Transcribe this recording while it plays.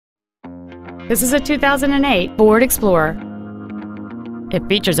This is a 2008 Ford Explorer. It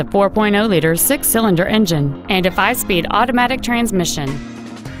features a 4.0-liter six-cylinder engine and a 5-speed automatic transmission.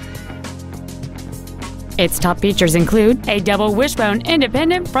 Its top features include a double wishbone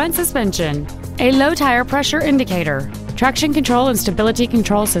independent front suspension, a low tire pressure indicator, traction control and stability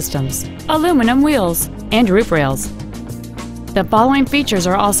control systems, aluminum wheels, and roof rails. The following features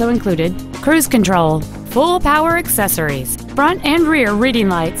are also included: cruise control, full power accessories, front and rear reading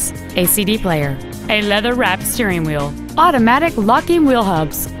lights, a CD player, a leather-wrapped steering wheel, automatic locking wheel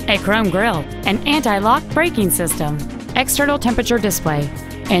hubs, a chrome grille, an anti-lock braking system, external temperature display,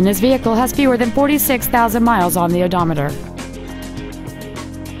 and this vehicle has fewer than 46,000 miles on the odometer.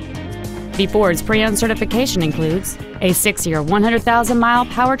 The Ford's pre-owned certification includes a 6-year, 100,000-mile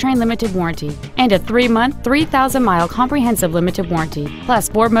powertrain limited warranty and a 3-month, 3,000-mile comprehensive limited warranty, plus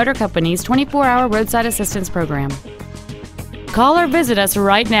Ford Motor Company's 24-hour roadside assistance program. Call or visit us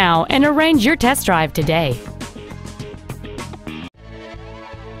right now and arrange your test drive today.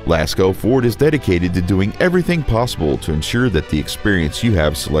 Lasco Ford is dedicated to doing everything possible to ensure that the experience you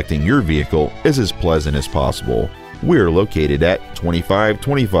have selecting your vehicle is as pleasant as possible. We're located at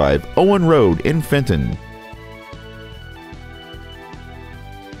 2525 Owen Road in Fenton.